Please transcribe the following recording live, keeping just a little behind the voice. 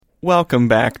Welcome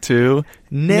back to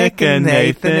Nick and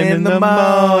Nathan in the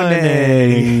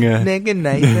morning. Nick and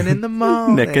Nathan in the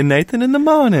morning. Nick and Nathan in the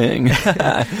morning.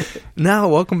 Now,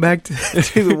 welcome back to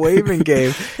the waving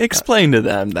game. Explain to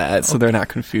them that so they're not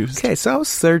confused. Okay, so I was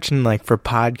searching for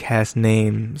podcast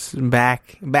names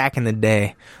back in the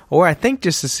day, or I think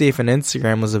just to see if an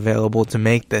Instagram was available to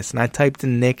make this, and I typed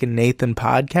in Nick and Nathan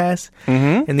podcast,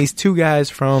 and these two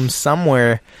guys from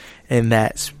somewhere in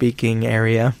that speaking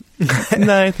area,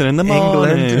 Nathan in the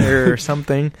morning, England or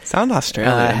something, sound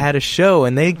Australian, had a show,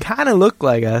 and they kind of look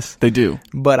like us. They do,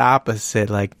 but opposite.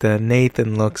 Like the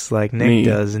Nathan looks like Nick Me.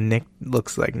 does, and Nick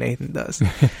looks like Nathan does,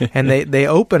 and they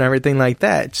open everything like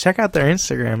that. Check out their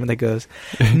Instagram, and it goes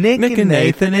Nick and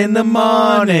Nathan in the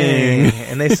morning,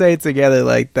 and they say it together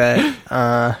like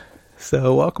that.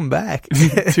 So welcome back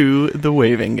to the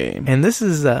waving game, and this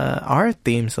is our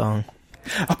theme song.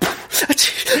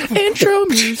 Intro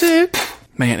music.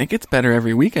 Man, it gets better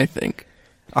every week, I think.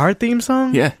 Our theme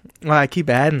song? Yeah. Well, I keep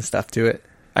adding stuff to it.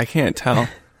 I can't tell.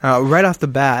 Right off the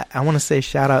bat, I want to say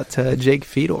shout out to Jake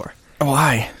Fedor.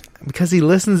 Why? Because he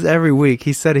listens every week.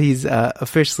 He said he's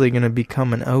officially going to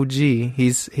become an OG.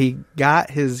 He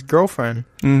got his girlfriend,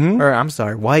 or I'm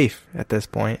sorry, wife at this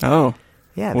point. Oh.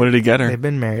 Yeah. What did he get her? They've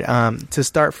been married. To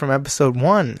start from episode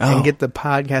 1 and get the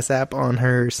podcast app on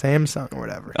her Samsung or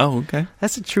whatever. Oh, okay.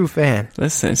 That's a true fan.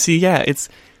 Listen, see, yeah,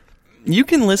 you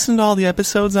can listen to all the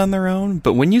episodes on their own,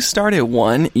 but when you start at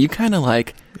 1, you kind of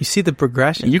you see the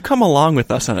progression. You come along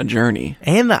with us on a journey.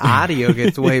 And the audio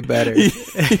gets way better.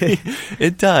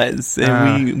 It does.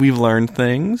 And we've learned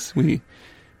things.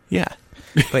 Yeah.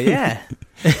 But yeah.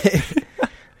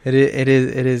 It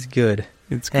is good.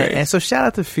 It's great. And so shout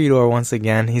out to Fedor once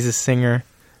again. He's a singer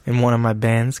in one of my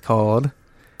bands called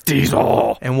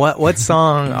Diesel. And what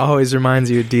song always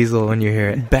reminds you of Diesel when you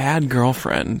hear it? Bad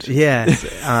Girlfriend. Yes.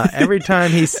 Every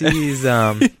time he sees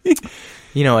a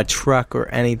truck or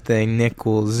anything, Nick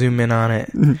will zoom in on it.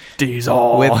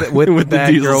 Diesel. With the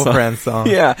Bad Girlfriend song.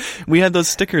 Yeah. We had those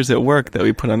stickers at work that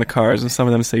we put on the cars, and some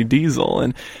of them say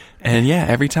Diesel. And yeah,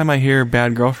 every time I hear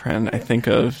Bad Girlfriend, I think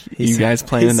of you guys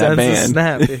playing in that band. A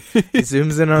snap. He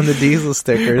zooms in on the Diesel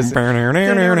stickers.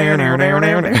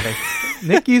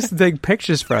 Nick used to take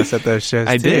pictures for us at those shows,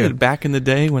 I too. did, back in the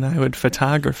day when I would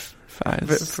photographize.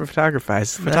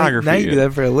 Now you do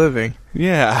that for a living.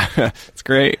 Yeah, it's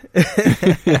great.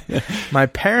 My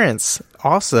parents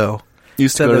also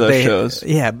used to go to those shows.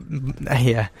 Yeah.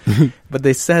 But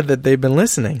they said that they've been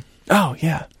listening. Oh,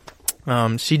 yeah.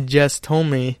 She just told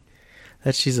me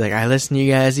that she's like, I listen to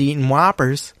you guys eating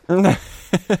Whoppers. I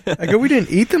go, we didn't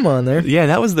eat them on there. Yeah,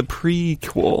 that was the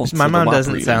prequel. My mom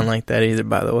doesn't sound like that either,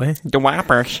 by the way. The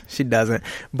Whoppers. She doesn't.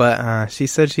 But she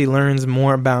said she learns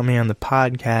more about me on the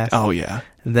podcast. Oh, yeah.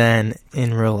 Than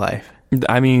in real life.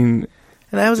 I mean...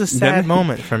 And that was a sad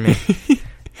moment for me.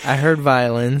 I heard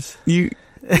violins. I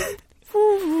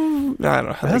don't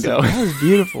know how to go. That was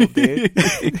beautiful, dude.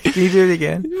 Can you do it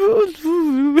again?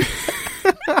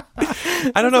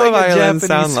 I don't know what violins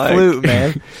sound like. Flute,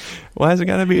 man. Why has it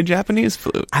got to be a Japanese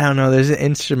flute? I don't know. There's an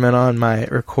instrument on my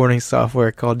recording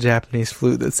software called Japanese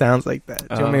flute that sounds like that.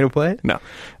 Do you want me to play it? No.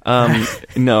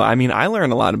 No, I mean, I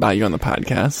learned a lot about you on the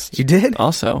podcast. You did?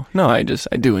 Also. No, I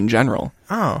do in general.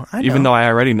 Oh, I know. Even though I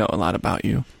already know a lot about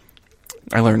you.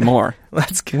 I learned more.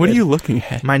 That's good. What are you looking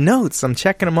at? My notes. I'm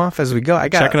checking them off as we go.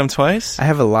 Checking them twice? I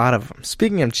have a lot of them.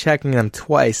 Speaking of checking them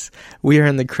twice, we are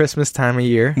in the Christmas time of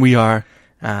year. We are.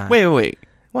 Wait.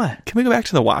 What? Can we go back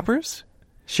to the Whoppers?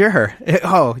 Sure.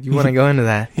 Oh, you want to go into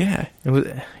that? Yeah.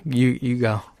 You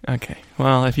go. Okay.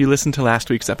 Well, if you listened to last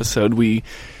week's episode, we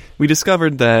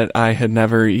discovered that I had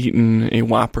never eaten a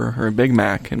Whopper or a Big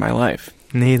Mac in my life.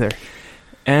 Neither.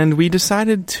 And we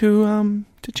decided to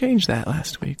change that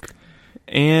last week.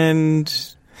 And,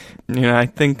 I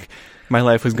think my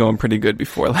life was going pretty good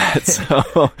before that.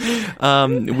 So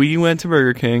we went to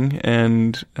Burger King,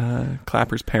 and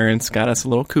Clapper's parents got us a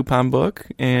little coupon book,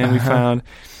 and we found...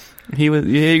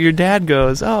 your dad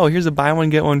goes, oh, here's a buy one,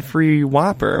 get one free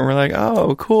Whopper. And we're like,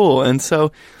 oh, cool. And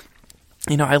so,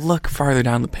 I look farther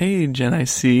down the page and I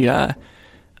see,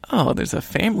 there's a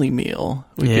family meal.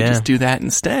 We could just do that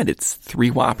instead. It's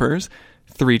 3 Whoppers,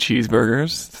 3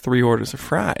 cheeseburgers, 3 orders of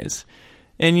fries.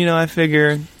 And, I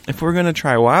figure if we're going to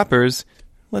try Whoppers,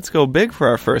 let's go big for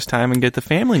our first time and get the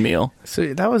family meal.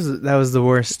 So that was the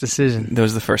worst decision. That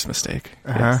was the first mistake.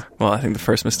 Yes. Well, I think the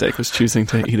first mistake was choosing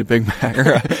to eat a Big Mac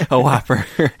or a Whopper.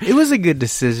 It was a good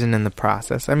decision in the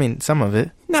process. I mean, some of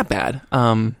it. Not bad.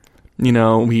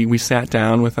 We sat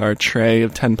down with our tray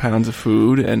of 10 pounds of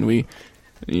food, and we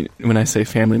When I say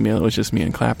family meal, it was just me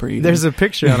and Clapper eating. There's a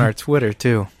picture on our Twitter,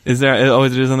 too. Is there? Oh,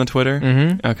 it is on the Twitter?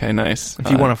 Mm-hmm. Okay, nice. If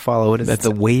you want to follow it, it's that's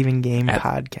the Waving Game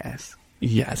Podcast.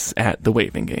 Yes, at the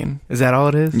Waving Game. Is that all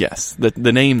it is? Yes.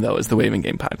 The name, though, is the Waving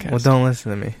Game Podcast. Well, don't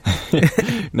listen to me.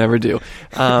 Never do.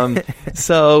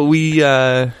 So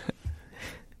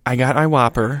I got my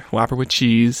Whopper with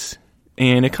cheese,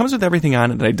 and it comes with everything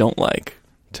on it that I don't like.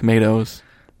 Tomatoes,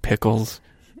 pickles,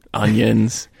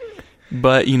 onions.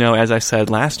 But, as I said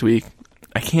last week,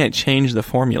 I can't change the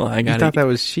formula. You thought that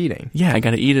was cheating. Yeah, I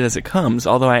got to eat it as it comes,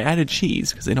 although I added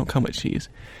cheese because they don't come with cheese.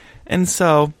 And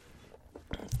so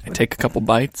I take a couple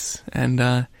bites, and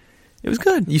it was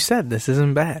good. You said this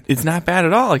isn't bad. It's not bad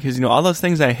at all because, all those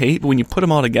things I hate, but when you put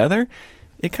them all together,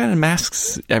 it kind of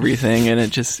masks everything, and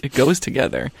it goes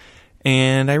together.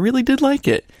 And I really did like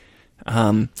it.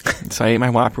 So I ate my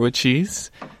Whopper with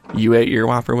cheese. You ate your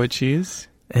Whopper with cheese.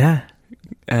 Yeah.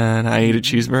 And I ate a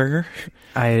cheeseburger.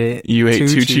 You ate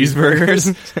two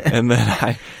cheeseburgers. And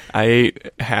then I ate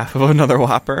half of another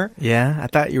Whopper. Yeah, I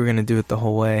thought you were going to do it the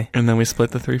whole way. And then we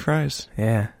split the 3 fries.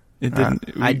 Yeah. It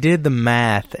didn't. I did the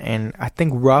math, and I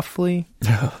think roughly,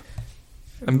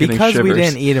 I'm because shivers. we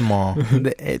didn't eat them all,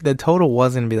 the total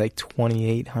was going to be like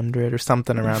 2,800 or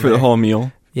something around for there. the whole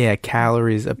meal. Yeah,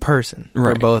 calories a person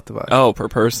for both of us. Oh, per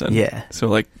person. Yeah.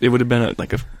 So it would have been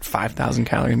a 5,000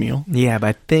 calorie meal. Yeah, but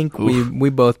I think we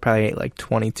both probably ate like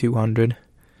 2,200.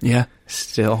 Yeah.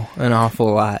 Still an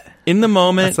awful lot. In the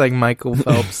moment. That's like Michael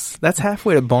Phelps. That's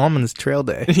halfway to Bauman's Trail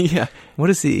Day. Yeah. What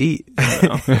does he eat? I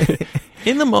don't know.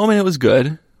 In the moment, it was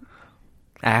good.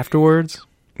 Afterwards?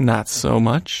 Not so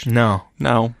much. No.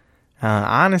 Hmm.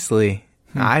 Honestly,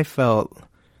 I felt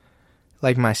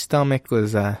like my stomach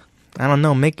was, I don't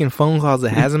know, making phone calls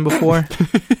it hasn't before.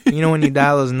 When you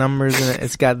dial those numbers and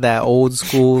it's got that old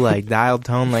school, like, dial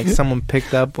tone, like someone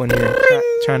picked up when you're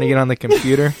trying to get on the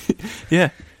computer. Yeah.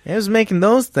 It was making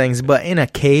those things, but in a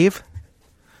cave.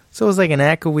 So it was like an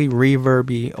echoey,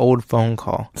 reverby old phone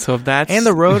call. So if that's... And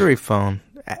the rotary phone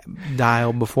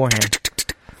dial beforehand.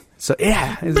 So,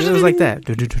 yeah, it was like that.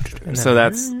 So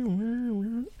that's...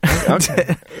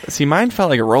 Okay. See, mine felt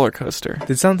like a roller coaster.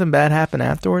 Did something bad happen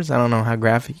afterwards? I don't know how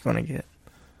graphic you want to get.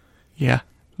 Yeah.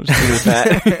 We'll just leave it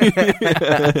at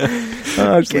that.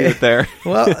 Okay. Just leave it there.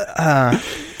 Well,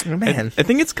 man. I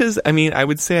think it's because, I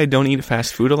would say I don't eat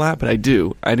fast food a lot, but I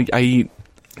do. I eat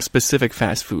specific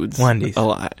fast foods. Wendy's. A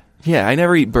lot. Yeah, I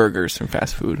never eat burgers from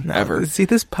fast food, ever. See,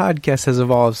 this podcast has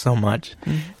evolved so much.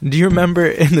 Do you remember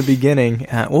in the beginning,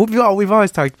 we've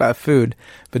always talked about food,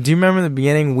 but do you remember in the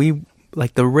beginning,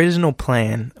 the original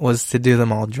plan was to do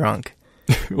them all drunk.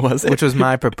 Was it? Which was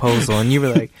my proposal, and you were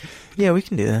like, yeah, we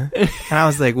can do that. And I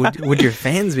was like, would your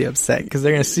fans be upset? Because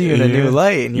they're going to see you in a new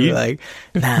light. And you were like,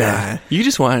 nah. You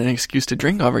just wanted an excuse to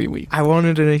drink every week. I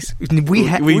wanted an excuse. We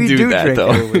do that, drink though.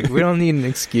 every week. We don't need an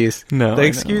excuse. No. The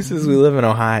excuse is we live in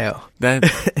Ohio. And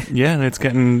it's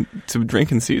getting to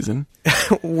drinking season.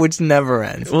 Which never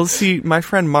ends. Well, see, my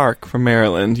friend Mark from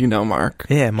Maryland, you know Mark.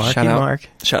 Yeah, Mark.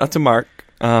 Shout out to Mark.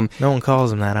 No one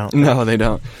calls him that, I don't think. No, they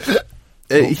don't.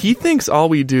 He thinks all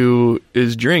we do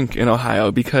is drink in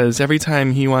Ohio because every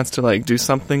time he wants to do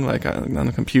something on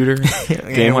the computer,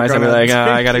 game wise, I'd be like,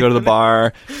 I gotta go to the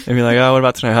bar, and be like, what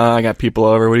about tonight? I got people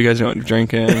over. What are you guys doing?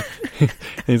 Drinking? And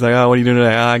he's like, what are you doing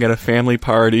today? I got a family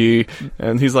party.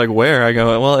 And he's like, where? I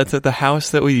go, well, it's at the house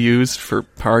that we use for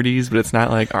parties, but it's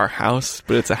not like our house,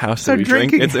 but it's a house that we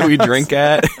drink. It's that we drink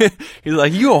at. He's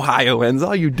like, you Ohioans,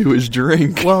 all you do is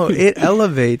drink. Well, it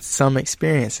elevates some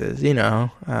experiences,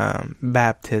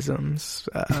 baptisms,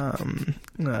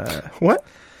 what?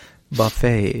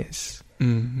 Buffets,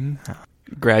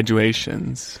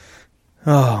 graduations.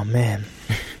 Oh man,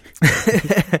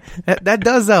 that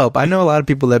does help. I know a lot of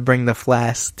people that bring the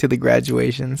flasks to the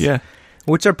graduations. Yeah,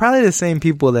 which are probably the same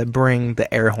people that bring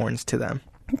the air horns to them.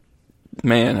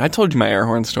 Man, I told you my air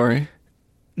horn story.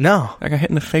 No, I got hit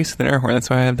in the face with an air horn.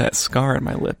 That's why I have that scar on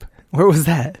my lip. Where was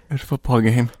that? At a football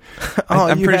game.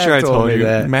 I'm pretty sure I told you.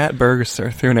 That. Matt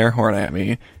Bergesser threw an air horn at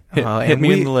me. Hit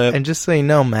me in the lip. And just so you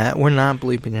know, Matt, we're not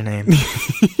bleeping your name.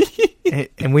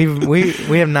 And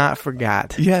we have not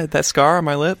forgot. Yeah, that scar on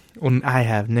my lip? Well, I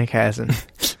have. Nick hasn't.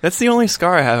 That's the only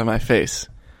scar I have on my face.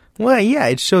 Well, yeah,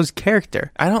 it shows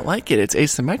character. I don't like it. It's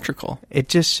asymmetrical. It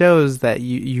just shows that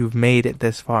you've made it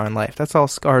this far in life. That's all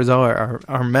scars are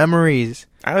memories.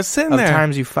 I was sitting of there.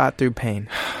 Times you fought through pain.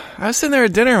 I was sitting there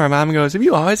at dinner. My mom goes, "Have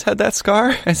you always had that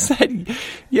scar?" I said,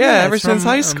 "Yeah, ever since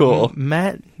high school."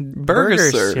 Matt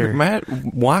Bergesser. Matt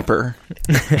Whopper.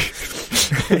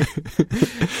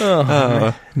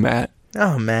 Oh, Matt.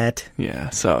 Oh, Matt. Yeah,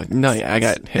 so, no, yeah, I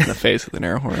got hit in the face with an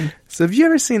air horn. So have you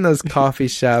ever seen those coffee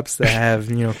shops that have,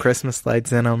 Christmas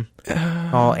lights in them?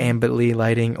 All ambitly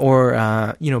lighting. Or,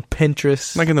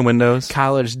 Pinterest. Like in the windows.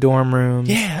 College dorm rooms.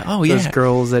 Yeah, oh, yeah. Those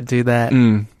girls that do that.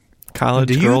 College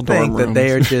Do girl you dorm think that rooms.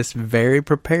 they are just very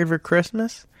prepared for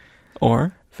Christmas?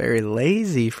 Or? Very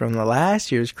lazy from the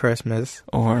last year's Christmas?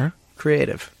 Or?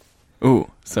 Creative.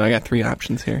 Ooh, so I got 3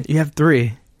 options here. You have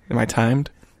 3. Am I timed?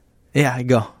 Yeah,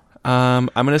 go. I'm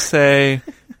gonna say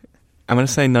none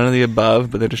of the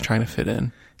above, but they're just trying to fit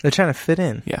in. They're trying to fit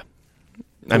in. Yeah.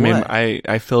 For I mean, what?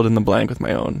 I filled in the blank with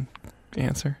my own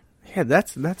answer. Yeah,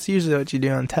 that's usually what you do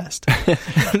on test.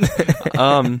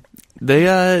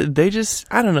 They just,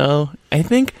 I don't know. I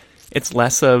think it's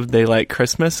less of they like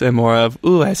Christmas and more of,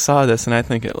 ooh, I saw this and I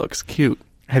think it looks cute.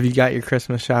 Have you got your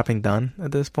Christmas shopping done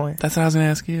at this point? That's what I was gonna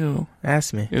ask you.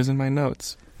 Ask me. It was in my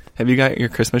notes. Have you got your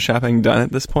Christmas shopping done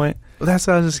at this point? Well, that's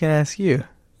what I was just going to ask you.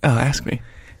 Oh, ask me.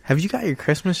 Have you got your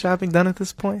Christmas shopping done at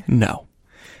this point? No.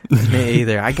 Me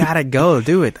either. I gotta go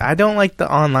do it. I don't like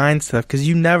the online stuff because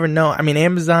you never know. I mean,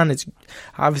 Amazon is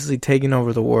obviously taking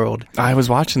over the world. I was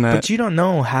watching that. But you don't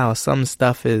know how some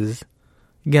stuff is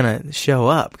gonna show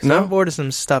up. Because No. I've ordered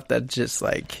some stuff that's just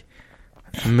like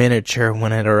miniature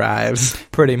when it arrives,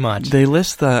 pretty much. They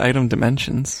list the item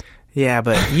dimensions. Yeah,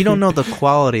 but you don't know the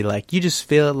quality. Like, you just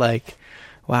feel it like,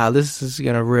 wow, this is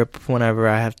gonna rip whenever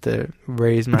I have to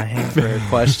raise my hand for a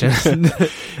question.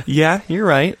 Yeah, you're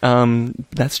right.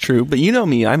 That's true. But you know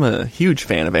me, I'm a huge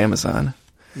fan of Amazon.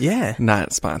 Yeah.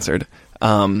 Not sponsored.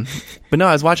 But no,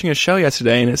 I was watching a show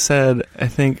yesterday and it said, I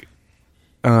think,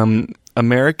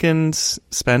 Americans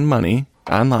spend money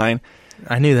online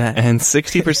I knew that. and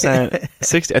 60%,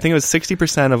 I think it was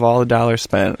 60% of all the dollars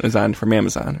spent is on from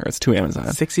Amazon, or it's to Amazon.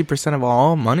 60% of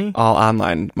all money? All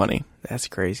online money. That's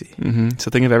crazy. So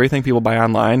think of everything people buy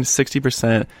online,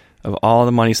 60% of all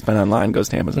the money spent online goes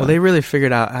to Amazon. Well, they really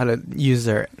figured out how to use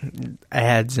their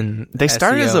ads and They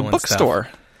started as SEO a and bookstore.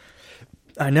 stuff.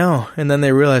 I know. And then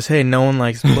they realized, hey, no one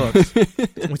likes books.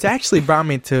 Which actually brought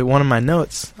me to one of my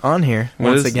notes on here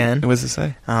once again. What does it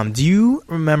say? Do you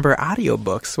remember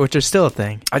audiobooks, which are still a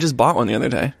thing? I just bought one the other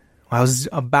day. I was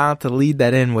about to lead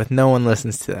that in with no one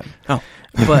listens to them. Oh.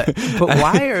 But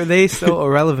why are they so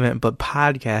irrelevant, but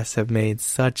podcasts have made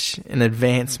such an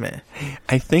advancement?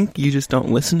 I think you just don't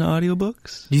listen to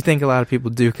audiobooks. Do you think a lot of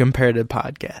people do compared to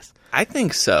podcasts? I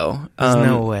think so. There's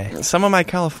no way. Some of my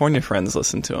California friends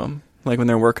listen to them. Like when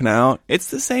they're working out. It's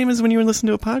the same as when you were listening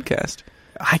to a podcast.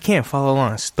 I can't follow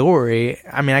along a story.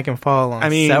 I mean, I can follow along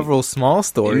several small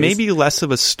stories. Maybe less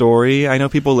of a story. I know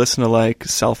people listen to like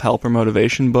self-help or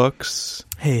motivation books.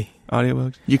 Hey,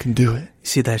 Audiobooks. You can do it. you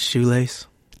see that shoelace?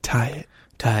 Tie it.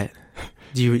 Tie it.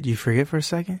 Do you forget for a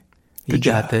second? You Good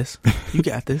got job. this. You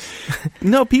got this.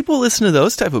 No, people listen to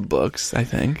those type of books, I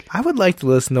think. I would like to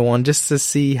listen to one just to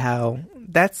see how.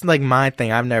 That's like my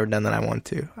thing. I've never done that. I want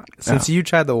to. Since you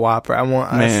tried the Whopper, I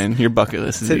want us Man, your bucket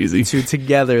list is easy. to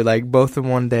together, like both in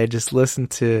one day, just listen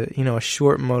to a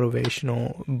short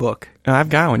motivational book. I've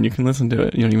got one. You can listen to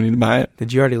it. You don't even need to buy it.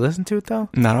 Did you already listen to it though?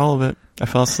 Not all of it. I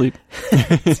fell asleep.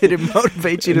 Did it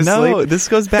motivate you to No, sleep? this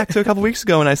goes back to a couple weeks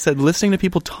ago when I said listening to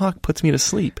people talk puts me to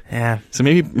sleep. Yeah. So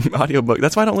maybe audiobook.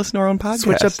 That's why I don't listen to our own podcast.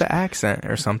 Switch up the accent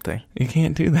or something. You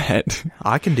can't do that.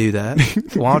 I can do that.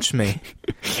 Watch me.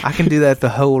 I can do that the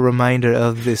whole remainder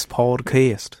of this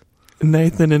podcast.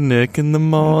 Nathan and Nick in the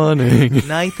morning.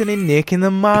 Nathan and Nick in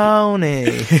the morning.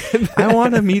 I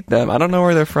want to meet them. I don't know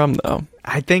where they're from, though.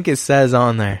 I think it says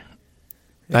on there.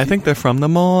 I think they're from the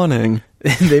morning.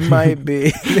 They might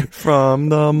be. From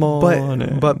the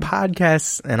morning. But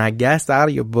podcasts and I guess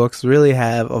audiobooks really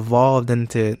have evolved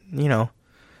into,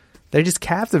 they just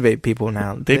captivate people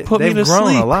now. They put me to They've grown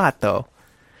sleep. a lot, though.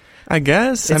 I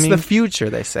guess. It's the future,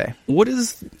 they say.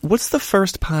 What's the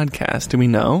first podcast? Do we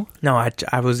know? No,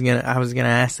 I was gonna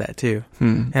ask that too.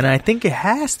 And I think it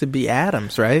has to be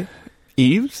Adam's, right?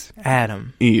 Eves?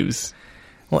 Adam. Eves.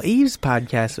 Well, Eve's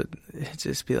podcast would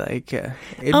just be like,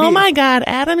 my God,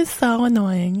 Adam is so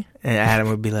annoying. and Adam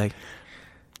would be like,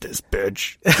 This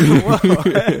bitch.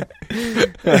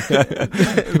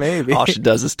 maybe. All she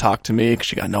does is talk to me because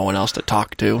she got no one else to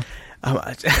talk to.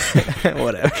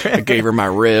 Whatever. I gave her my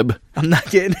rib. I'm not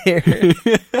getting here.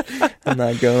 I'm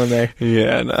not going there.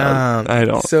 Yeah, no, I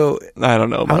don't. So I don't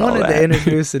know about I wanted all that. to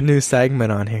introduce a new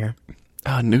segment on here.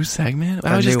 A new segment?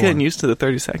 I A was just new getting one. used to the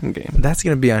 30-second game. That's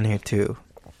going to be on here too.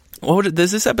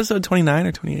 Is this episode 29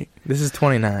 or 28? This is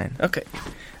 29. Okay.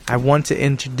 I want to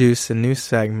introduce a new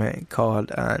segment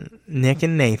called Nick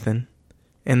and Nathan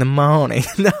in the morning.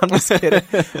 No, I'm just kidding.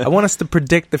 I want us to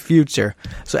predict the future.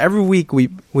 So every week we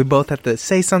both have to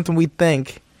say something we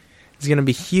think is going to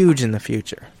be huge in the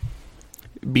future?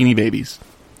 Beanie Babies.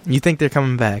 You think they're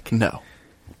coming back? No.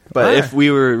 But Why? if we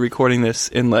were recording this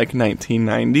in like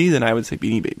 1990, then I would say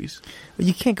Beanie Babies. Well,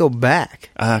 you can't go back.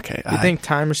 Okay. You think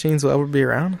time machines will ever be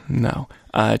around? No.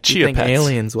 You Chia think Pets.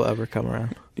 aliens will ever come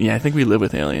around? Yeah, I think we live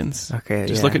with aliens. Okay,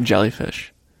 Just yeah. look at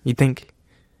jellyfish. You think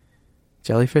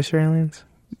jellyfish are aliens?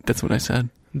 That's what I said.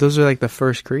 Those are like the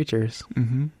first creatures,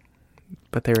 Mm-hmm.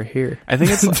 but they were here. I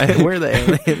think it's We're the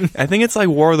aliens. I think it's like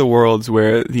War of the Worlds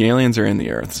where the aliens are in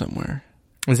the earth somewhere.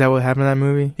 Is that what happened in that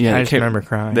movie? Yeah, I they just came- remember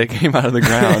crying. They came out of the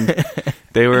ground.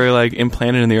 They were like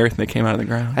implanted in the earth and they came out of the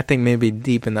ground. I think maybe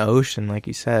deep in the ocean, like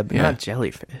you said, but Yeah. not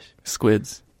jellyfish.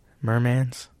 Squids.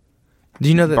 Mermans. Do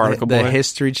you know that Barnacle the Boy?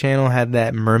 History Channel had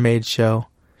that mermaid show,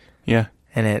 Yeah.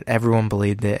 and everyone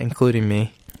believed it, including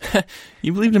me,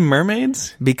 You believed in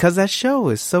mermaids? because that show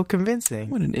was so convincing.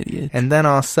 What an idiot. And then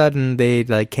all of a sudden they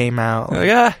like came out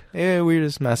Like, ah. yeah, we were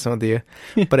just messing with you.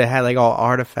 But it had like all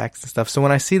artifacts and stuff. So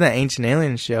when I see that Ancient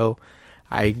Alien show,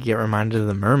 I get reminded of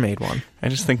the mermaid one. I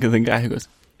just think of the guy who goes,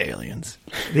 aliens.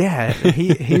 Yeah,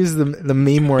 he was the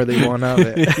meme worthy one of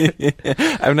it.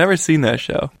 I've never seen that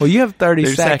show. Well, you have 30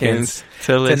 30 seconds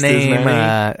to to list name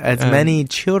as as many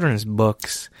children's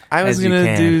books. I was as you going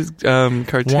to can. do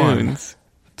cartoons.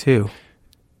 2.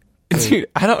 Dude,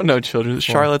 I don't know children.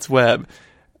 Charlotte's Web.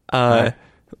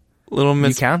 Little You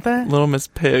Miss count that? Little Miss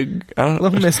Pig. I don't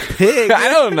Little Miss Pig. I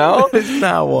don't know. It's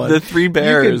not one. The Three You can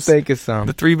Bears. think of some.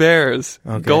 The Three Bears.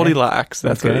 Okay. Goldilocks.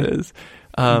 That's what Okay. it is.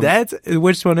 That's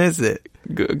which one is it?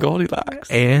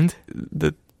 Goldilocks. And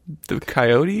The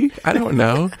coyote? I don't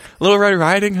know. Little Red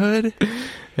Riding Hood?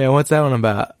 yeah, what's that one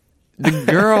about? The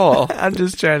girl. I'm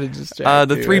just trying to distract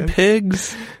The you, Three man.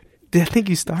 Pigs? I think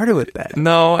you started with that.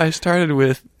 No, I started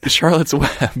with Charlotte's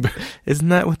Web. Isn't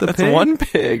that with the That's pig? one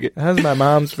pig. That was my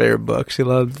mom's favorite book. She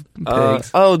loved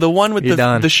pigs. The one with You're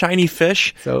done. the shiny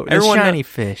fish. So the everyone shiny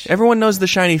fish. Everyone knows the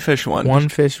shiny fish one. One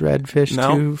fish, red fish,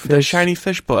 No, two fish. the shiny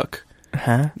fish book.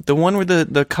 Huh? The one where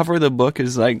the cover of the book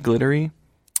is like glittery.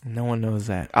 No one knows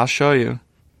that. I'll show you.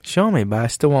 Show me, but I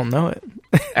still won't know it.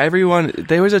 Everyone,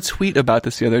 there was a tweet about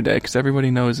this the other day because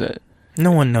everybody knows it.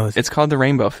 No one knows it. It's called the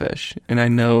Rainbow Fish, and I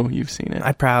know you've seen it.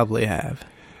 I probably have.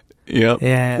 Yep.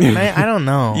 Yeah, I don't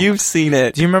know. You've seen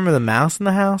it. Do you remember the mouse in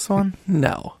the house one?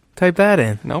 No. Type that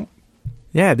in. Nope.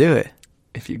 Yeah, do it.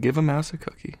 If you give a mouse a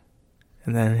cookie.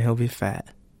 And then he'll be fat.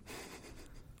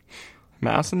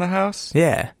 Mouse in the house?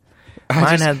 Yeah. I Mine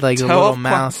just- had like a 12 little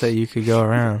mouse that you could go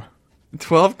around.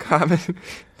 12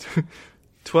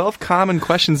 common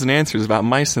questions and answers about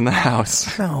mice in the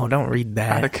house. No, don't read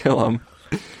How to that. kill them.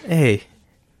 Hey,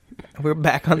 we're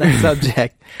back on that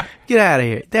subject. Get out of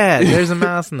here. Dad, there's a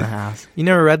mouse in the house. You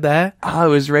never read that? Oh, it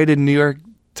was rated New York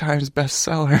Times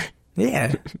bestseller.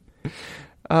 Yeah.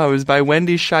 Oh, it was by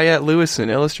Wendy Cheyette Lewison,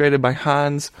 illustrated by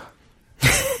Hans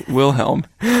Wilhelm.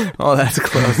 Oh, that's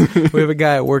close. We have a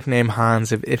guy at work named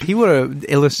Hans. If he would have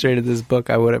illustrated this book,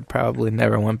 I would have probably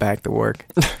never went back to work.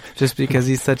 Just because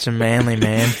he's such a manly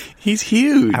man. He's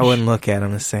huge. I wouldn't look at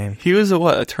him the same. He was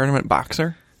a tournament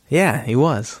boxer? Yeah, he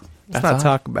was. Let's That's not odd.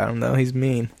 talk about him, though. He's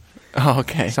mean Oh,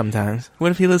 okay. sometimes.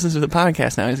 What if he listens to the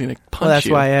podcast now? He's going to punch Well, that's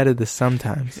you. why I added the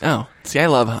sometimes. Oh, see, I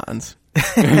love Hans.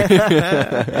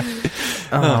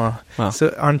 Well.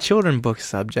 So on children book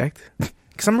subject,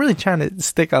 because I'm really trying to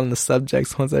stick on the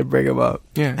subjects once I bring them up,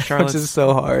 Yeah, which is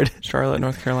so hard. Charlotte,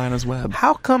 North Carolina's Web.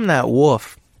 How come that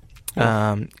wolf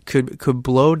could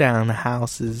blow down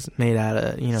houses made out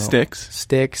of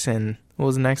sticks and what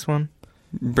was the next one?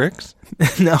 Bricks?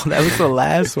 No, that was the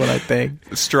last one, I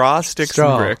think. Straw, sticks,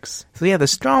 Straw. and bricks. So yeah, the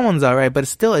straw one's all right, but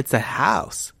it's a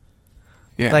house.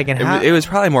 Yeah, Like, and it, how- was, it was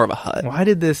probably more of a hut. Why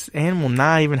did this animal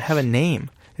not even have a name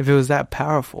if it was that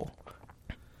powerful?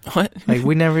 What? Like,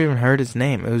 we never even heard its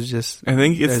name. It was just I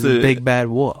think it's there's the a big bad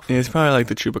wolf. Yeah, it's probably like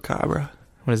the chupacabra.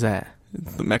 What is that?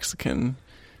 It's the Mexican.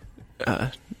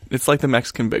 It's like the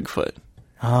Mexican Bigfoot.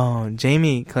 Oh,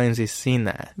 Jamie claims he's seen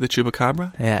that. The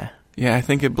chupacabra. Yeah, Yeah, I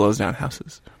think it blows down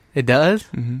houses. it does.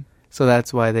 Mm-hmm. So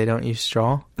that's why they don't use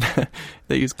straw.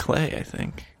 They use clay, I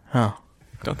think. Huh?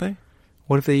 Don't they?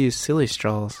 What if they use silly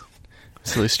straws?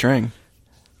 Silly string.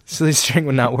 Silly string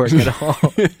would not work at all.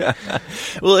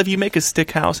 Well, if you make a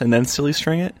stick house and then silly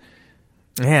string it,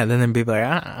 Yeah, then they'd be like,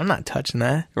 I'm not touching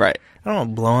that. right? I don't want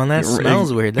to blow on that. It Ring.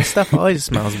 smells weird. That stuff always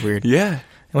smells weird. Yeah,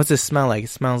 What's it smell like? It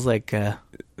smells like it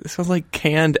smells like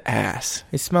canned ass.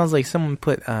 it smells like someone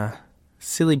put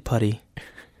silly putty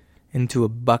into a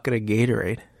bucket of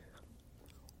Gatorade.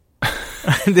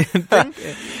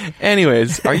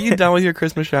 Anyways, are you done with your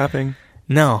Christmas shopping?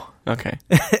 No. Okay,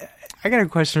 I got a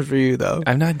question for you though.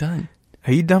 I'm not done.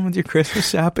 Are you done with your Christmas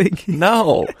shopping?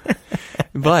 No,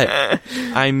 but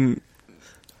I'm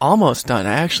Almost done.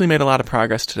 I actually made a lot of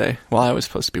progress today while I was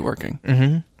supposed to be working.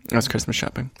 Mm-hmm. I was Christmas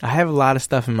shopping. I have a lot of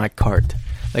stuff in my cart.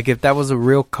 Like, if that was a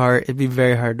real cart, it'd be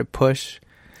very hard to push.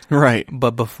 Right.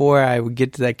 But before I would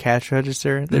get to that cash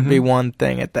register, there'd be one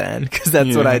thing at the end, because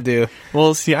that's what I do.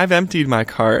 Well, see, I've emptied my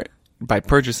cart by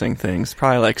purchasing things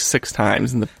probably like 6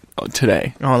 times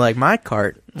today. Oh, like my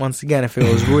cart, once again, if it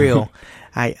was real,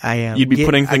 You'd be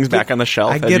putting things back on the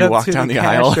shelf as you walk down the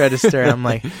aisle. Cash register, I'm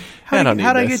like, how do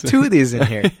I get 2 of these in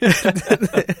here?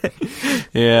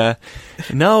 Yeah.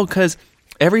 No, because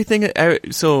everything...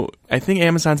 So, I think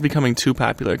Amazon's becoming too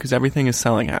popular because everything is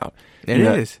selling out. It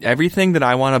is. Everything that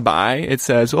I want to buy, it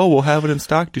says, oh, we'll have it in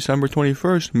stock December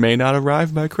 21st. May not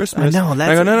arrive by Christmas. I know.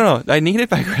 I go, no. I need it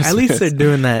by Christmas. At least they're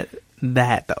doing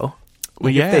that though.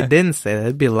 Well, yeah. If they didn't say that,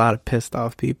 there'd be a lot of pissed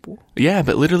off people. Yeah,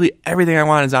 but literally everything I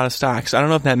want is out of stock. So I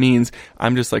don't know if that means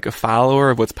I'm just like a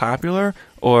follower of what's popular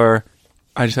or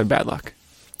I just had bad luck.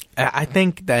 I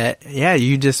think that,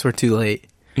 you just were too late.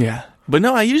 Yeah. But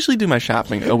no, I usually do my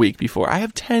shopping a week before. I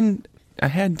had 10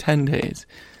 days.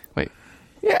 Wait.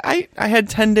 Yeah, I had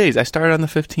 10 days. I started on the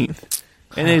 15th.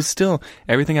 And it's still,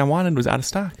 everything I wanted was out of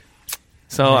stock.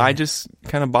 So I just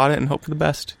kind of bought it and hoped for the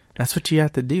best. That's what you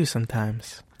have to do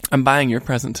sometimes. I'm buying your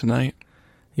present tonight.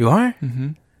 You are?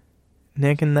 Mm-hmm.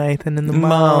 Nick and Nathan in the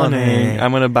morning.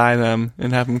 I'm going to buy them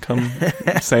and have them come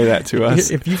say that to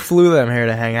us. If you flew them here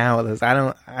to hang out with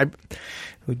us,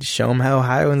 we'd show them how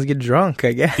Highlands get drunk,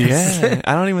 I guess. Yeah.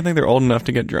 I don't even think they're old enough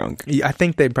to get drunk. I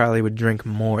think they probably would drink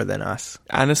more than us.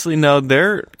 Honestly, no.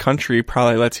 Their country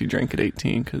probably lets you drink at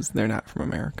 18 because they're not from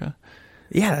America.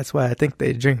 Yeah, that's why I think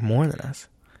they drink more than us.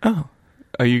 Oh.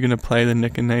 Are you going to play the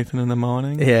Nick and Nathan in the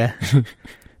morning? Yeah.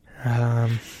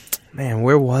 Man,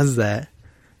 where was that?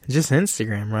 Just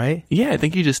Instagram, right? Yeah, I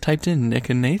think you just typed in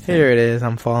Nick and Nathan. Here it is.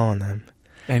 I'm following them.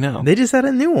 I know. They just had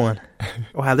a new one.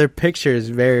 Wow, their picture is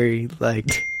very,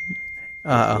 like...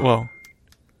 Well,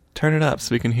 turn it up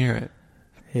so we can hear it.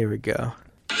 Here we go.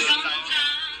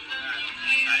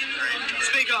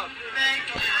 Speak up.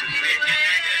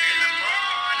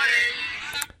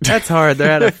 That's hard.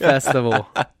 They're at a festival.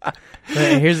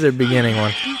 Here's their beginning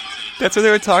one. That's what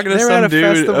they were talking to They were at some a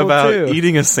dude festival, about too.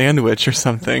 eating a sandwich or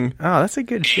something. Oh, that's a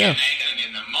good show. In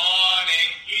the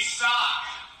morning, he sucks.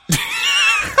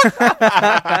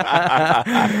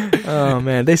 Oh,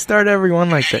 man. They start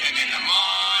everyone like that. In the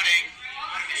morning.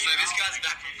 So this guy's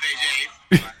back from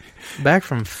Fiji. Back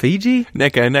from Fiji?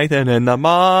 Nick and Nathan in the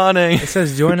morning. It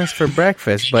says join us for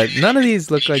breakfast, but none of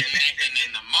these look like... Nathan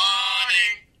in the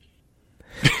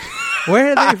morning.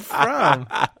 Where are they from?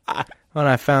 When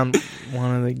I found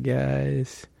one of the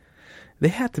guys, they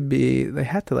have to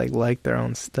like their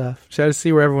own stuff. Should I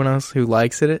see where everyone else who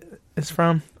likes it is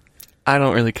from? I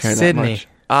don't really care Sydney. that much.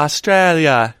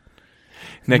 Australia.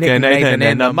 Nick and Nathan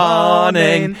in the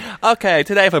morning. Okay,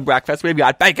 today for breakfast we've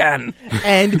got bacon.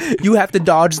 And you have to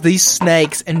dodge these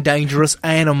snakes and dangerous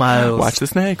animals. Watch the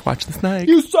snake. Watch the snake.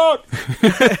 You suck.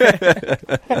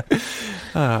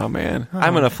 Oh, man.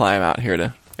 I'm going to fly him out here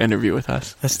to interview with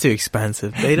us. That's too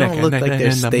expensive. They don't look like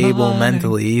they're stable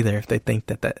mentally either. If they think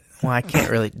that. Well, I can't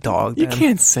really dog them. You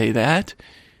can't say that.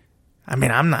 I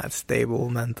mean, I'm not stable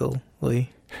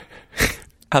mentally.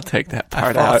 I'll take that I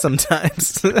part fall out.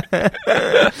 sometimes. Yeah,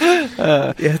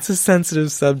 it's a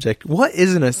sensitive subject. What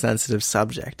isn't a sensitive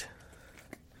subject?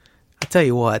 I'll tell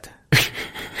you what.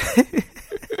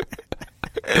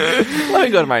 Let me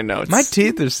go to my notes. My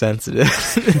teeth are sensitive.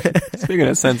 Speaking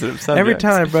of sensitive subjects. Every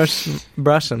time I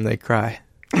brush them, they cry.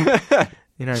 You know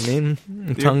what I mean?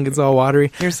 The tongue gets all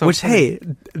watery. You're so Which, funny.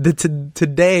 hey,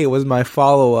 today was my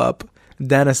follow-up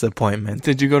dentist appointment.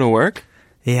 Did you go to work?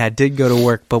 Yeah, I did go to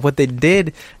work. But what they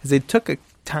did is they took a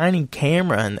tiny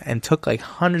camera and took like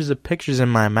hundreds of pictures in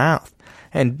my mouth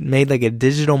and made like a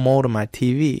digital mold of my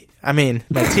TV. I mean,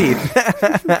 my teeth. You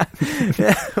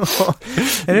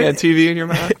got TV in your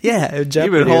mouth? Yeah,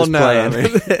 Jeopardy You've been holding was out on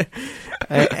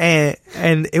playing.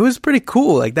 and it was pretty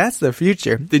cool. Like, that's the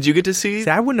future. Did you get to see?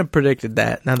 See, I wouldn't have predicted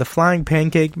that. Now, the flying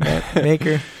pancake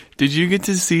maker. Did you get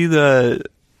to see the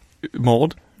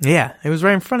mold? Yeah, it was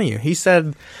right in front of you. He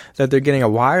said that they're getting a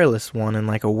wireless one in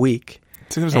like a week.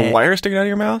 So there's a wire sticking out of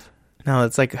your mouth? No,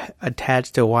 it's like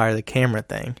attached to a wire, the camera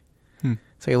thing.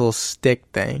 It's like a little stick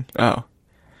thing. Oh.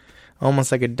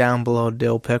 Almost like a down below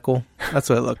dill pickle. That's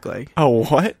what it looked like. Oh,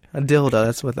 what? A dildo.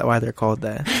 That's why they're called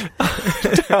that.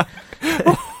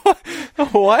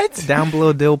 What? Down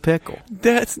below dill pickle.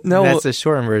 That's That's the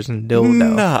shortened version,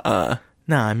 dildo. Nuh-uh.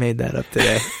 No, I made that up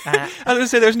today. I was going to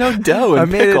say there's no dough in I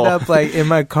made pickle. it up like in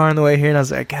my car on the way here, and I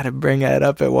was like, I gotta bring that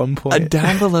up at one point. A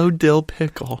down below dill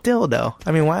pickle. Dildo.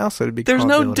 I mean, why else would it be There's called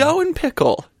no dildo? dough in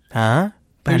pickle. Huh?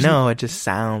 But I know it just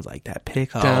sounds like that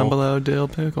pickle. Down below dill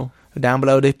pickle. Down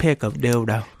below the pickup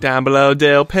dildo. Down below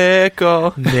dill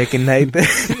pickle. Nick and Nathan.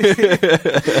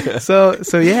 So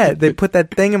yeah, they put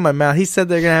that thing in my mouth. He said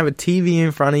they're gonna have a TV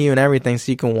in front of you and everything,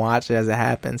 so you can watch it as it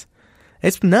happens.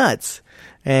 It's nuts.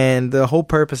 And the whole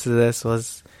purpose of this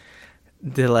was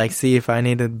to like see if I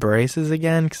needed braces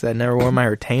again because I never wore my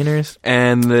retainers.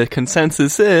 And the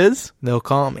consensus is They'll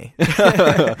call me,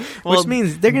 well, which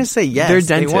means they're gonna say yes. they're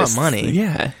They dentists. want money.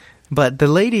 Yeah. But the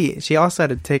lady, she also had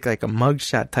to take like a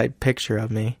mugshot type picture of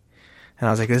me. And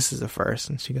I was like, this is a first.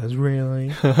 And she goes,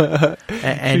 really? and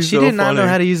She's she so did not know funny.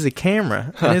 how to use the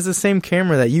camera. And it's the same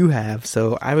camera that you have.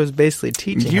 So I was basically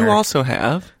teaching You her. also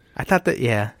have. I thought that,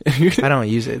 yeah. I don't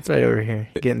use it. It's right over here.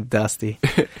 Getting dusty.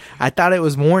 I thought it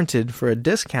was warranted for a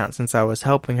discount since I was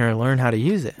helping her learn how to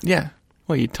use it. Yeah.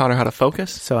 Well, you taught her how to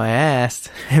focus? So I asked,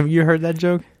 have you heard that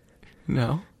joke?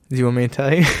 No. Do you want me to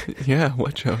tell you? Yeah,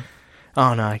 what joke?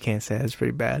 Oh, no, I can't say it. It's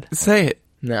pretty bad. Say it.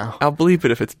 No. I'll bleep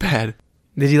it if it's bad.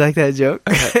 Did you like that joke?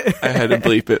 I had to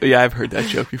bleep it. Yeah, I've heard that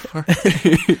joke before.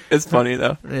 It's funny,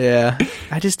 though. Yeah.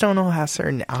 I just don't know how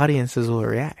certain audiences will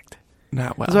react.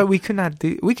 Not well. That's why we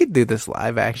could do this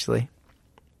live, actually.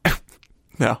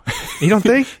 No. You don't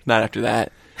think? Not after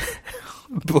that.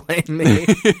 Blame me.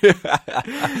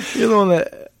 You're the one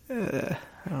that...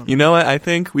 You know what? I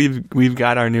think we've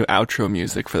got our new outro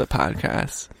music for the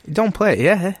podcast. Don't play it,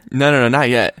 yeah. No, not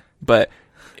yet. But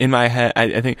in my head,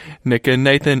 I think Nick and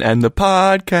Nathan and the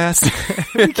podcast.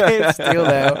 We can't steal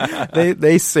that.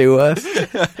 They sue us.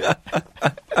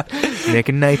 Nick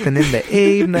and Nathan in the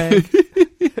evening.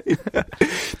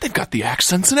 They've got the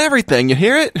accents and everything. You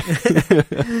hear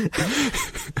it?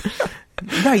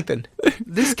 Nathan,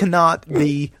 this cannot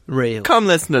be real. Come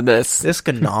listen to this. This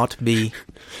cannot be.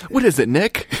 What is it,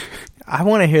 Nick? I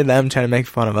want to hear them trying to make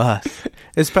fun of us.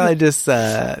 It's probably just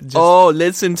Oh,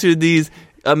 listen to these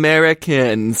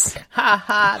Americans. ha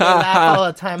ha, they laugh all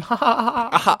the time. Ha ha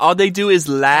ha. All they do is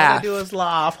All laugh. they do is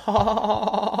laugh. Ha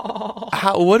ha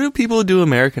ha. What do people do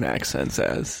American accents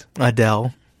as?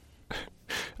 Adele.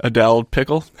 Adele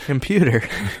Pickle? Computer.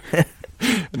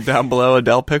 Down below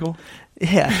Adele Pickle?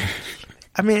 Yeah.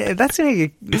 I mean, that's gonna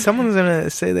get, someone's gonna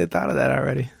say they thought of that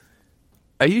already.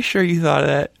 Are you sure you thought of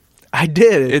that? I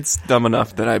did. It's dumb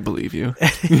enough that I believe you.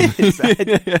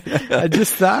 I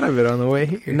just thought of it on the way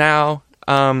here. Now,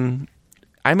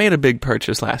 I made a big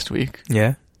purchase last week.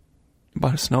 Yeah.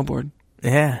 Bought a snowboard.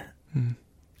 Yeah.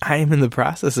 I am in the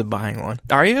process of buying one.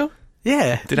 Are you?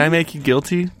 Yeah. Did I make you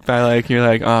guilty by you're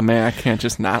like, oh man, I can't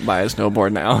just not buy a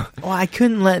snowboard now. Well, I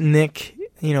couldn't let Nick,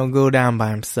 go down by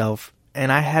himself, and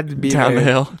I had to be Down the there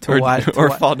hill to watch,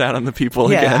 or fall down on the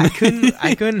people Yeah, again.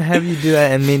 I couldn't have you do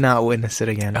that and me not witness it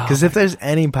again. Because if there's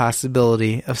any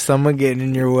possibility of someone getting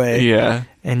in your way, Yeah.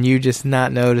 and you just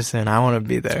not noticing, I want to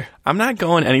be there. I'm not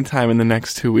going anytime in the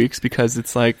next 2 weeks because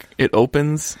it's it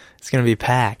opens. It's gonna be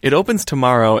packed. It opens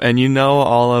tomorrow, and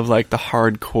all of the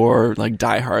hardcore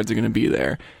diehards are going to be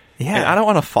there. Yeah. And I don't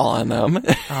want to fall on them.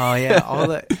 Oh yeah, all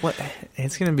that. What?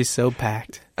 It's gonna be so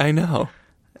packed. I know.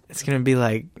 It's gonna be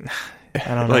I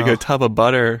don't know. Like a tub of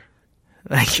butter.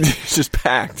 Like It's just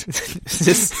packed.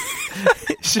 just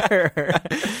sure.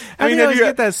 I mean, have you-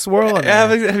 get that swirl in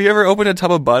Have, there. have you ever opened a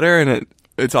tub of butter and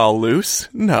it's all loose?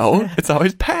 No, it's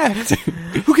always packed.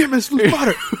 Who gave me this loose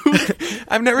butter?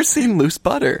 I've never seen loose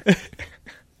butter.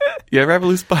 You ever have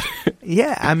loose butter?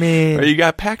 Yeah, I mean, Or you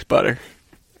got packed butter?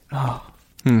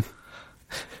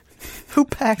 who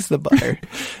packs the butter?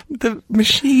 The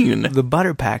machine. The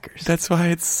butter packers. That's why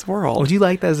it's swirled. Would you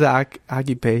like that as an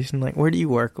occupation? Where do you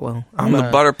work? Well, I'm the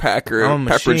butter packer I'm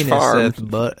at a Pepperidge machinist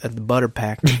Farm. at the butter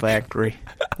packer factory.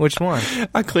 Which one?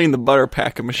 I clean the butter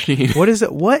packer machine. What is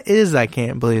it? What is? I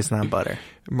can't believe it's not butter.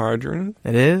 Margarine?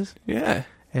 It is. Yeah.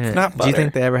 And It's not Do you butter.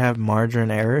 think they ever have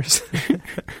margarine errors?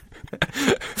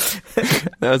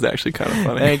 That was actually kind of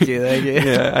funny. Thank you.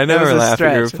 Yeah, I That never was a laugh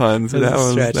at your stretch. puns. It was That a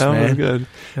was stretch, that was man. good.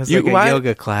 It was You- like a why-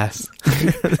 yoga class.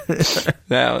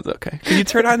 That was okay. Can you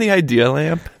turn on the idea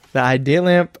lamp? The idea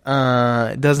lamp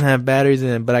doesn't have batteries in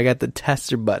it, but I got the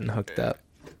tester button hooked up.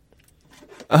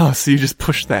 Oh, so you just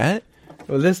push that?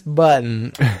 Well, this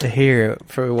button here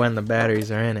for when the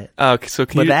batteries are in it. Oh, so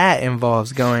can But you? that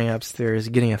involves going upstairs,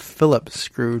 getting a Phillips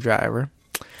screwdriver.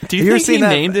 Do you have you ever think he seen that-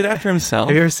 named it after himself?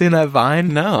 Have you ever seen that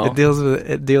Vine? No. It deals with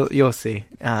it. You'll see.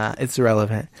 It's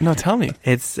irrelevant. No, tell me.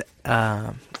 It's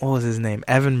what was his name?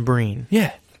 Evan Breen,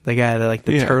 Yeah. the guy that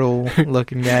the Yeah. turtle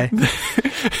looking guy.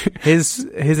 His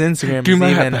Instagram Do is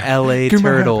my even hat. LA Do my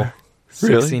Turtle hat.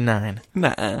 Really? 69.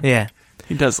 Nah. Yeah,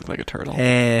 He does look like a turtle.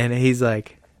 and he's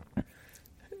like,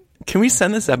 Can we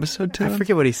send this episode to I him?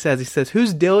 forget what he says. He says,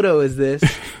 "Whose dildo is this?"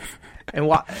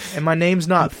 And my name's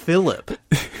not Philip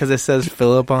because it says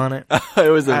Philip on it. It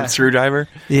was a screwdriver.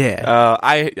 Yeah.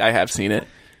 I have seen it.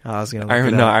 I was gonna. I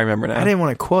remember now. I didn't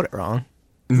want to quote it wrong.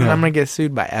 No. I'm gonna get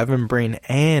sued by Evan Breen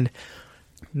and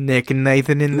Nick and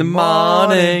Nathan in In the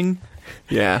morning.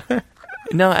 Yeah.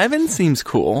 No, Evan seems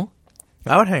cool.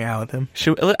 I would hang out with him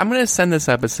I'm going to send this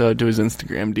episode to his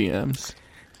Instagram DMs.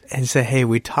 and say, "Hey,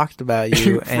 we talked about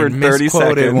you For and 30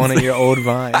 misquoted seconds. one of your old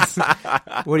vines.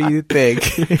 What do you think?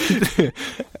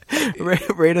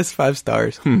 rate us 5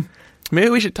 stars." Maybe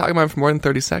we should talk about it for more than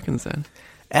 30 seconds then.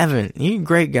 Evan, you're a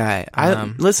great guy.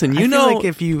 Listen, I you feel know... like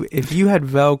if you had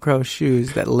Velcro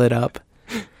shoes that lit up,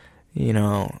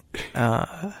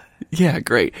 Yeah,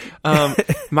 great.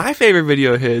 My favorite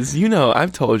video of his,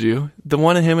 I've told you, the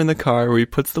one of him in the car where he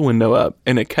puts the window up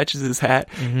and it catches his hat.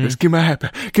 He goes, give my hat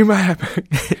back. Give my hat back.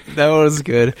 that was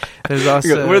good. There's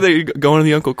also Where are they going to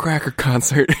the Uncle Cracker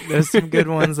concert? there's some good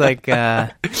ones like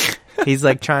he's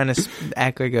like trying to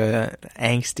act like a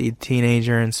angsty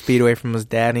teenager and speed away from his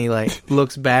dad, and he like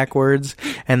looks backwards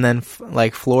and then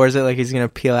like floors it like he's gonna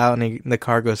peel out, and the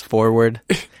car goes forward.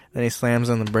 Then he slams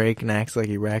on the brake and acts like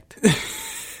he wrecked.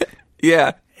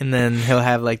 Yeah. And then he'll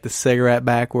have like the cigarette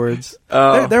backwards.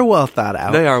 They're well thought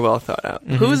out. They are well thought out.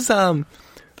 Mm-hmm.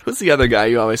 Who's the other guy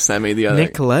you always send me? The other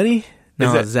Nick Coletti?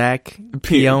 No, that Zach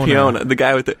Piona. Piona, the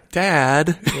guy with the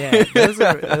dad. Yeah, those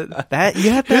are, that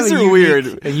you have to have His a are unique,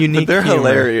 weird, a unique. but they're humor.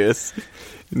 hilarious.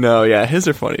 No, yeah, his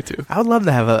are funny too. I would love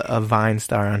to have a Vine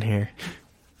star on here.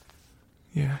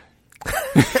 Yeah,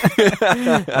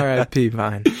 R.I.P.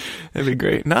 Vine. that'd be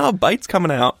great. No, Byte's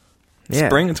coming out. Yeah.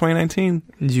 Spring of 2019.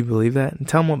 Did you believe that?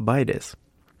 Tell them what Byte is.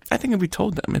 I think if we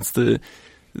told them, it's the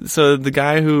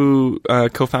guy who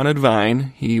co-founded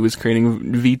Vine. He was creating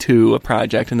V2, a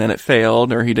project, and then it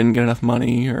failed, or he didn't get enough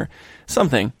money, or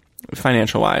something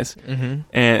financial wise. Mm-hmm.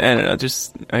 And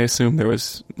I assume there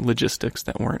was logistics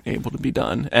that weren't able to be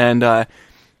done, and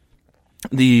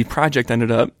the project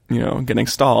ended up, getting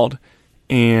stalled.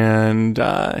 And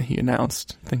he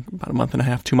announced, I think about a month and a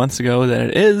half, 2 months ago, that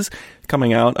it is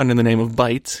coming out under the name of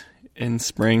Byte in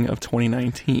spring of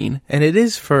 2019. And it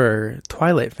is for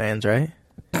Twilight fans, right?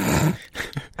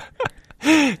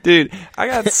 Dude, I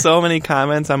got so many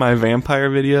comments on my vampire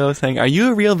video saying, "Are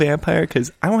you a real vampire?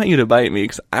 Because I want you to bite me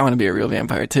because I want to be a real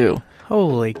vampire too."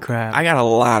 Holy crap. I got a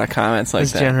lot of comments like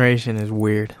this that. generation is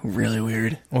weird. Really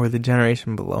weird. Or the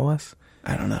generation below us?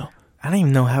 I don't know. I don't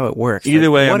even know how it works. Either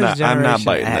way, what I'm is not Generation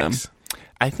biting X? them.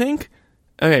 I think,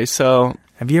 okay, so...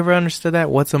 Have you ever understood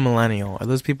that? What's a millennial? Are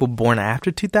those people born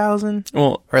after 2000?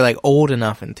 Well, or like old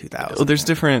enough in 2000? Well, there's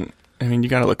different... I mean, you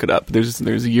got to look it up. There's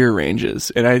year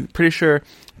ranges, and I'm pretty sure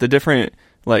the different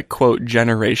like quote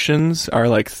generations are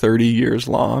like 30 years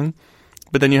long,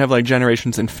 but then you have like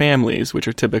generations and families, which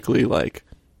are typically like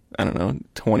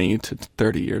 20 to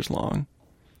 30 years long,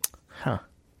 huh?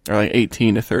 Or like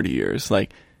 18 to 30 years,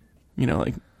 like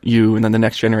like you, and then the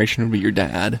next generation would be your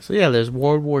dad. So yeah, there's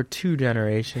World War II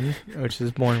generation, which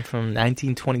is born from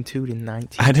 1922 to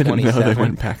 1927. I didn't know they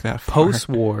went back that far.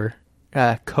 Post-war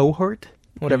cohort.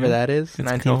 Whatever that is,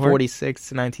 1946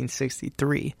 to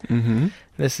 1963. Mm-hmm.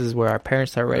 This is where our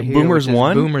parents are right here. Boomers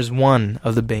 1? Boomers 1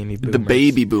 of the baby boomers. The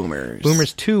baby boomers.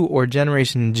 Boomers 2, or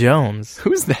Generation Jones.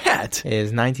 Who's that?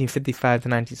 Is 1955 to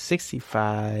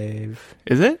 1965.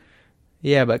 Is it?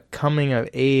 Yeah, but coming of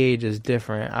age is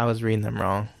different. I was reading them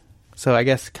wrong. So I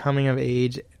guess coming of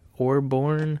age or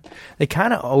born, they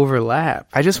kind of overlap.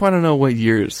 I just want to know what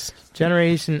years.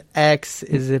 Generation X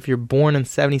is if you're born in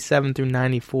 77 through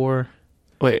 94.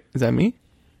 Wait, is that me?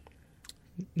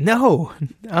 No.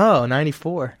 Oh,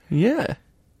 94. Yeah.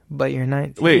 But you're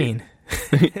 19. Wait.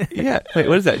 Yeah. Wait,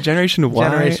 what is that? Generation Y?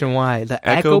 Generation Y. The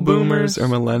Echo boomers or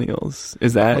millennials?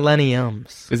 Is that...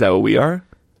 Millenniums. Is that what we are?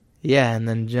 Yeah, and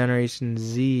then Generation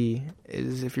Z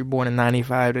is if you're born in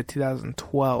 95 to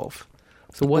 2012.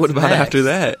 So what about next? after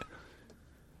that?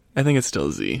 I think it's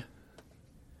still Z.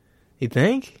 You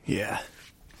think? Yeah.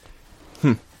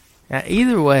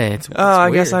 Either way, it's I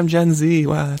weird. guess I'm Gen Z.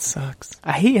 Wow, that sucks.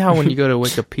 I hate how when you go to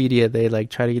Wikipedia, they like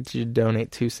try to get you to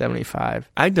donate $2.75.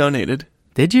 I donated.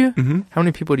 Did you? Mm-hmm. How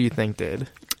many people do you think did?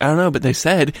 I don't know, but they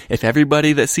said if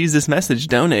everybody that sees this message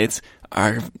donates,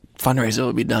 our fundraiser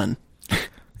will be done.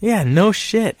 Yeah, no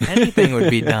shit. Anything would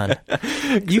be done.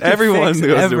 You can Everyone fix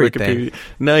goes everything. to Wikipedia.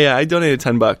 No, yeah, I donated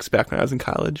 $10 back when I was in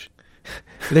college.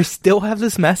 They still have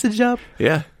this message up?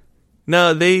 Yeah.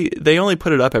 No, they only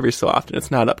put it up every so often.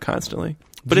 It's not up constantly.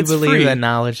 But Do you it's believe free. that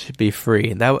knowledge should be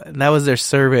free? That was their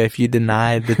survey if you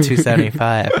denied the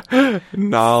 $2.75.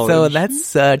 Knowledge. So that's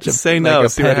such a Say like no, a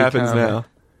see what petty happens comment. now.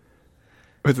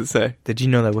 What does it say? Did you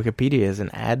know that Wikipedia is an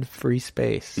ad-free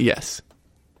space? Yes.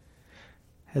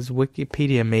 Has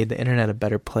Wikipedia made the internet a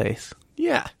better place?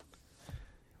 Yeah.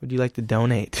 Would you like to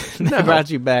donate? No. I brought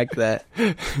you back that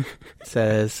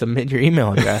says submit your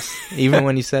email address, even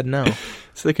when you said no.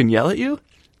 So they can yell at you?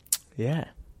 Yeah.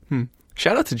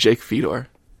 Shout out to Jake Fedor.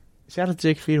 Shout out to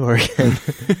Jake Fedor again.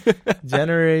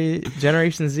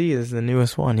 Generation Z is the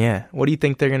newest one, yeah. What do you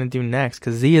think they're going to do next?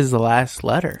 Because Z is the last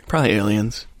letter. Probably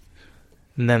aliens.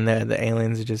 And then the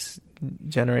aliens are just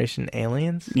Generation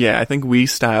Aliens? Yeah, I think we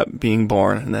stop being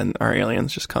born and then our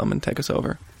aliens just come and take us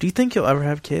over. Do you think you'll ever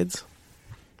have kids?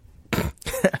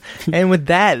 And with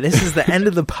that, this is the end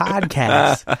of the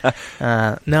podcast.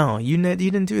 No, you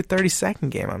didn't do a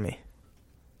 30-second game on me.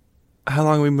 How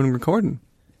long have we been recording?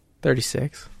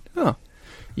 36. Oh.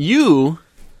 You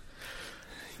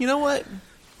know what?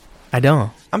 I don't.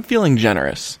 I'm feeling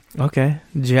generous. Okay.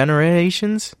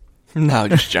 Generations? No,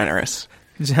 just generous.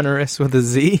 Generous with a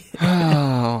Z?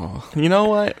 Oh. You know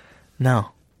what? No.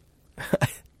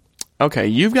 Okay,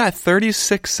 you've got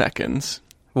 36 seconds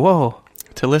Whoa.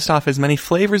 to list off as many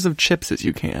flavors of chips as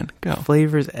you can. Go.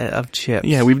 Flavors of chips.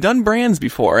 Yeah, we've done brands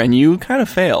before, and you kind of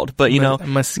failed. But,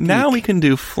 Mesquite. now we can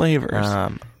do flavors.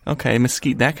 Okay,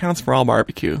 mesquite. That counts for all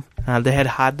barbecue. They had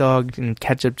hot dog and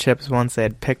ketchup chips once. They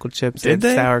had pickle chips. Did they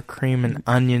had they? sour cream and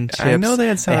onion chips. I know they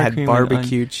had sour cream They and had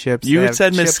barbecue chips. You They had have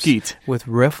said chips mesquite. with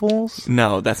riffles.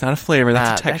 No, that's not a flavor.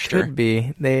 That's a texture. That could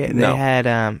be. They No.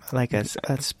 had like a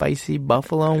spicy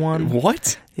buffalo one.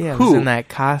 What? Yeah, it Who? was in that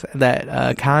contest. This that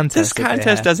they contest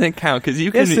had. doesn't count because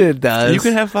you can. Yes, it does. You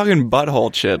can have fucking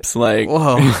butthole chips, like.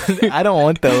 Whoa, I don't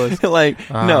want those.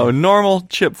 No, normal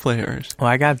chip flavors. Well,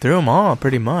 I got through them all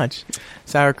pretty much.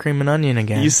 Sour cream and onion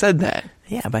again. You said that.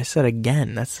 Yeah, but I said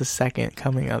again. That's the second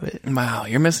coming of it. Wow,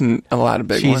 you're missing a lot of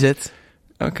big ones. Cheez-Its.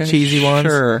 Okay, cheesy ones.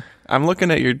 Sure. I'm looking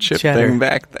at your chip Cheddar. thing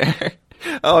back there.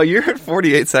 Oh, you're at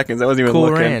 48 seconds. I wasn't even Cool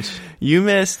looking. Ranch. You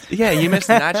missed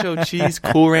nacho cheese,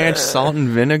 Cool Ranch, salt and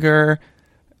vinegar,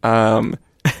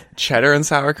 cheddar and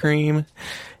sour cream.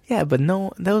 Yeah, but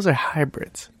no, those are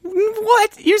hybrids.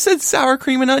 What? You said sour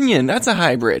cream and onion. That's a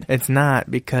hybrid. It's not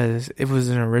because it was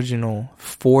an original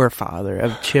forefather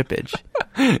of chippage.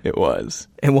 It was.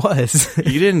 It was.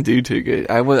 You didn't do too good.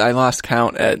 I lost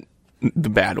count at the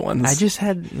bad ones. I just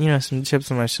had, some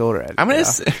chips on my shoulder. I'm gonna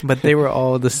say- but they were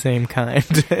all the same kind.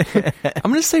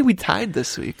 I'm gonna say we tied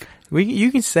this week.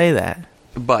 You can say that,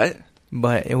 But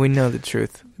we know the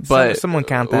truth. But someone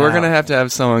count that. We're gonna out.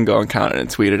 have someone go and count it and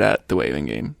tweet it at the Waving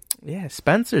Game. Yeah,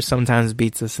 Spencer sometimes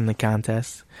beats us in the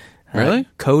contest. Really?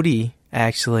 Cody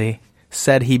actually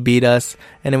said he beat us,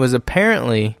 and it was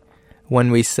apparently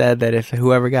when we said that if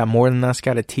whoever got more than us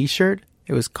got a T-shirt,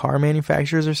 it was car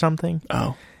manufacturers or something.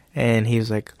 Oh. And he was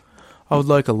like, I would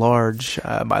like a large,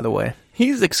 by the way.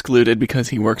 He's excluded because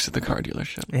he works at the car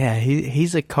dealership. Yeah,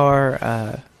 he's a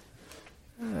car,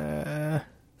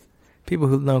 people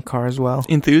who know cars well.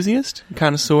 Enthusiast?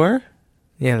 Connoisseur?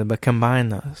 Yeah, but combine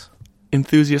those.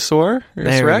 Enthusiasaur?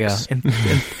 There Rex? we go.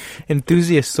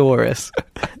 Enthusiasaurus.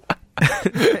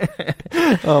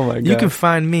 Oh my god. You can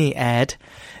find me at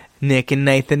Nick and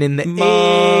Nathan in the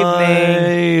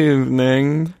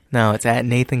evening. No, it's at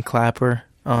Nathan Clapper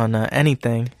on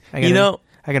anything. I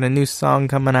got a new song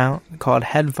coming out called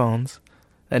Headphones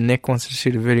that Nick wants to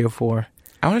shoot a video for.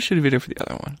 I want to shoot a video for the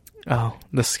other one. Oh,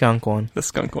 the skunk one. The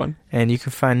skunk one. And you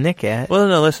can find Nick at... Well,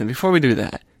 no, listen, before we do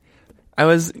that, I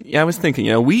was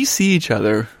thinking, we see each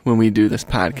other when we do this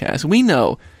podcast. We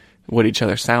know what each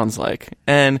other sounds like.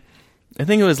 And I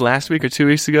think it was last week or 2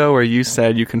 weeks ago where you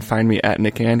said you can find me at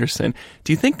Nick Anderson.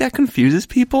 Do you think that confuses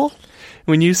people?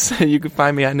 When you said you could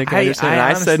find me at Nick Anderson and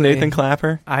I said honestly, Nathan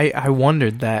Clapper? I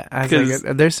wondered that. I was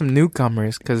like, there's some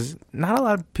newcomers because not a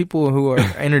lot of people who are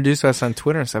introduced to us on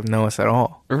Twitter and stuff know us at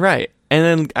all. Right.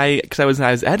 And then because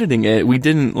I was editing it, we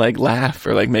didn't laugh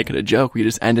or make it a joke. We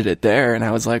just ended it there, and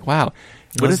I was like, "Wow,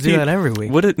 let's do that every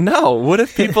week." What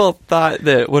if people thought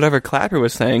that whatever Clapper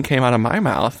was saying came out of my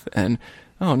mouth? And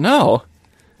oh no.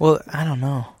 Well, I don't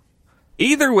know.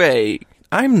 Either way,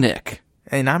 I'm Nick,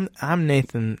 and I'm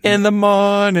Nathan. In the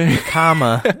morning,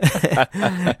 comma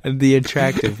the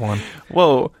attractive one.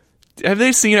 Whoa, have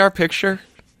they seen our picture?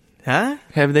 Huh?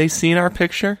 Have they seen our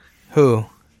picture? Who?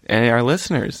 And our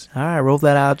listeners. All right, roll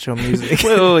that outro music.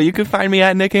 Whoa, you can find me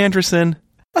at Nick Anderson.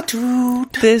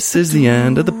 This is the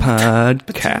end of the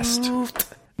podcast.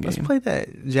 Let's play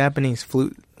that Japanese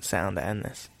flute sound to end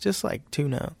this. Just like 2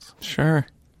 notes. Sure.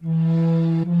 Did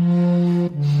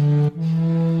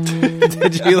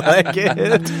you like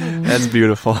it? That's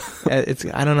beautiful. I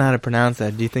don't know how to pronounce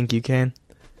that. Do you think you can?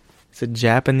 It's a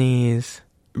Japanese...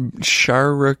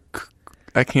 Sharak...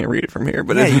 I can't read it from here,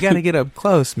 but yeah, you got to get up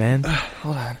close, man.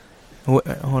 Hold on.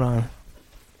 Hold on.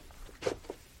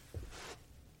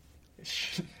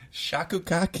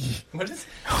 Shakukaki. What is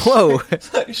Whoa.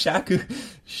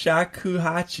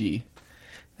 Shakuhachi.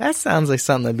 That sounds like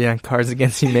something that'd be on Cards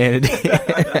Against Humanity.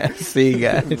 See you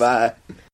guys. Bye.